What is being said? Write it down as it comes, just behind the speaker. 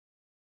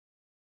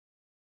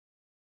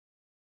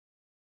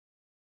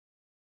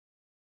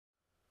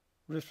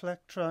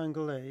Reflect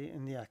triangle A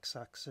in the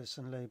x-axis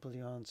and label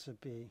your answer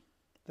B.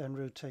 Then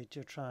rotate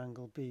your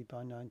triangle B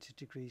by 90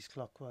 degrees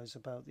clockwise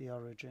about the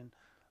origin.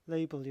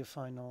 Label your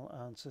final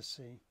answer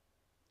C.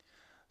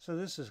 So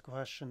this is a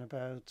question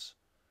about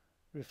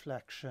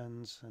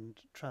reflections and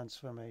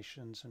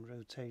transformations and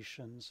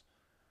rotations.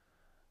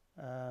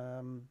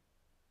 Don't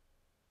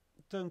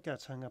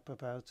get hung up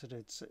about it.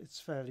 It's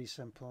fairly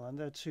simple, and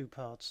there are two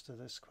parts to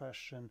this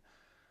question.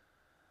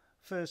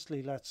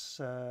 Firstly, let's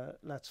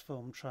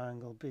form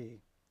triangle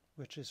B,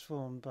 which is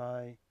formed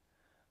by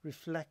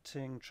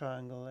reflecting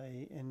triangle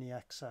A in the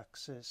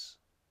x-axis.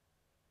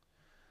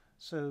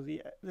 So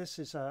this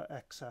is our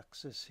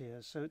x-axis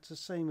here. So it's the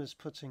same as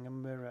putting a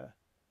mirror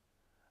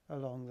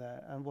along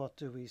there. And what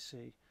do we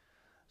see?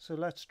 So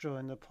let's draw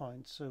in the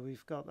point. So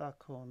we've got that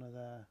corner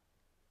there.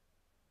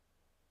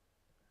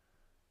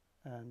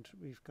 And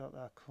we've got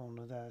that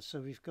corner there.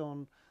 So we've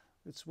gone,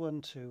 it's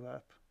 1, 2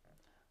 up.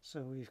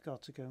 So we've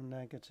got to go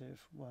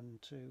negative 1,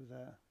 2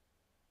 there.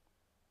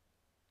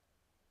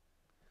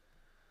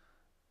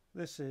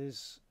 This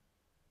is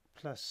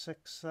plus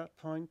 6, that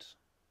point.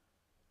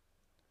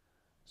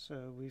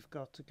 So we've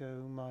got to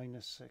go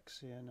minus 6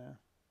 here now.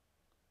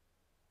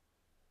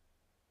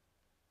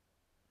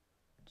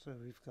 So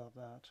we've got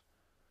that.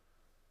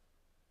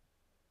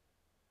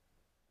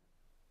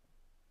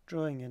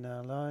 Drawing in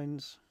our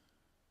lines.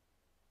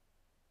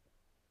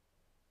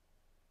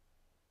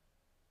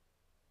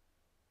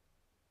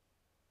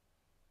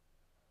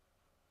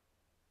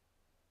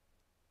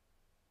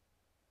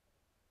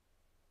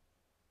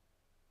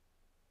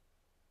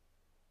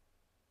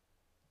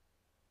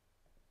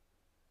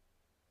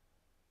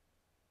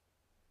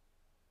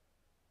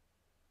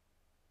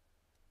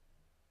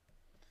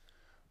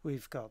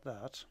 We've got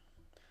that,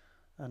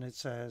 and it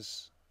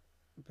says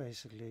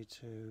basically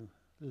to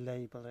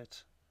label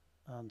it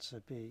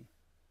answer B.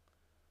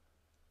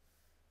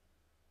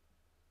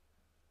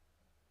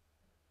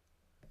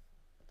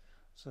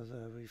 So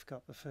there we've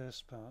got the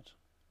first part.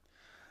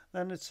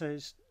 Then it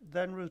says,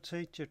 then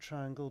rotate your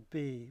triangle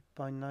B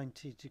by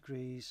 90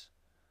 degrees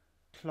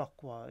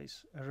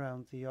clockwise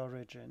around the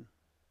origin.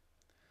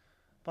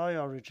 By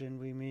origin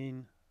we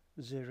mean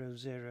 0,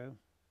 0.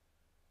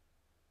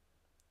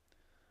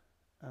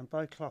 And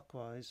by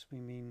clockwise we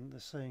mean the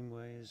same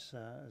way as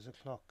a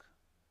clock,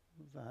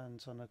 the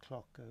hands on a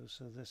clock go,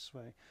 so this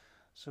way.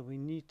 So we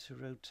need to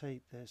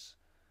rotate this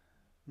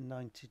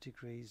 90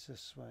 degrees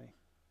this way.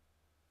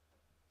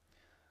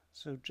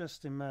 So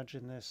just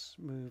imagine this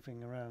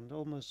moving around.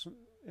 Almost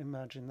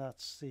imagine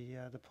that's the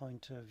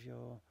point of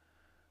your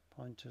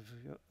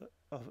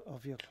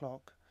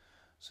clock.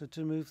 So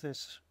to move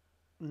this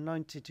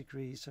 90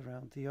 degrees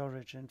around the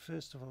origin,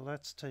 first of all,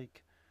 let's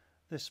take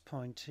this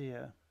point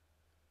here.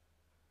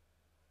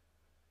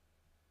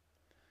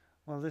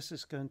 Well, this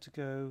is going to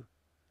go,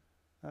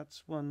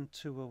 that's 1,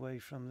 2 away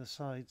from the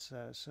sides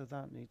there, so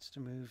that needs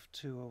to move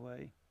 2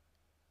 away.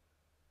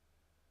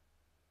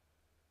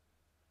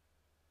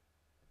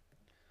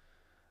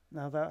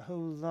 Now that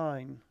whole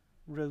line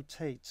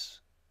rotates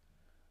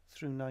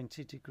through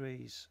 90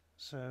 degrees.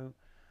 So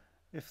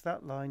if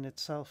that line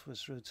itself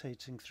was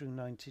rotating through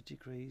 90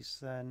 degrees,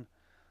 then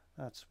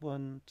that's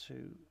 1,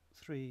 2,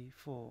 3,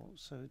 4.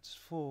 So it's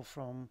 4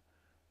 from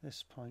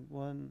this point.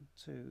 1,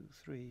 2,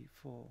 3,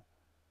 4.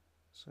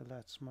 So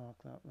let's mark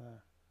that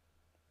there.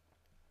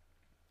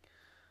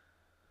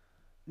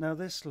 Now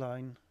this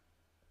line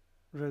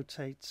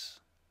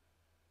rotates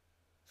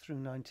through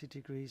 90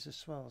 degrees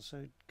as well, so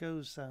it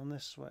goes down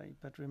this way,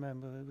 but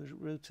remember we're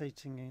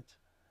rotating it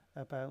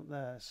about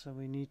there, so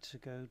we need to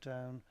go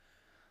down.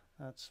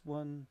 That's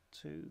 1,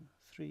 2,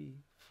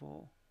 3,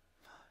 4,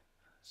 5,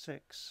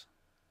 6.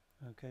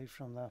 Okay,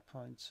 from that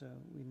point, so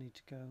we need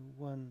to go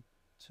 1,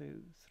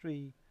 2,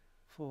 3,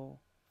 4,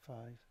 5,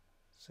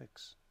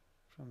 6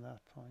 from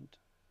that point.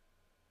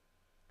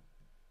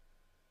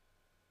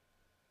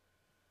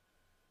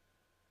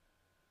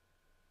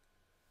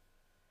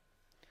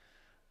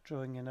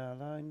 Drawing in our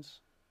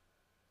lines.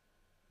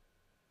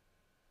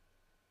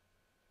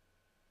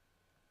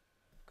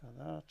 Got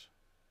that.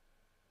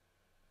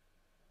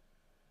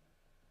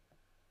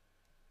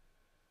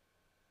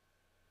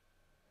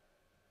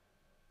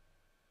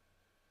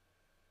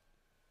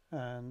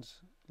 And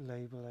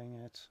labeling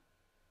it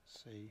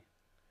C.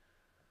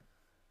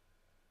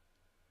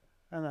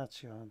 And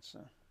that's your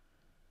answer.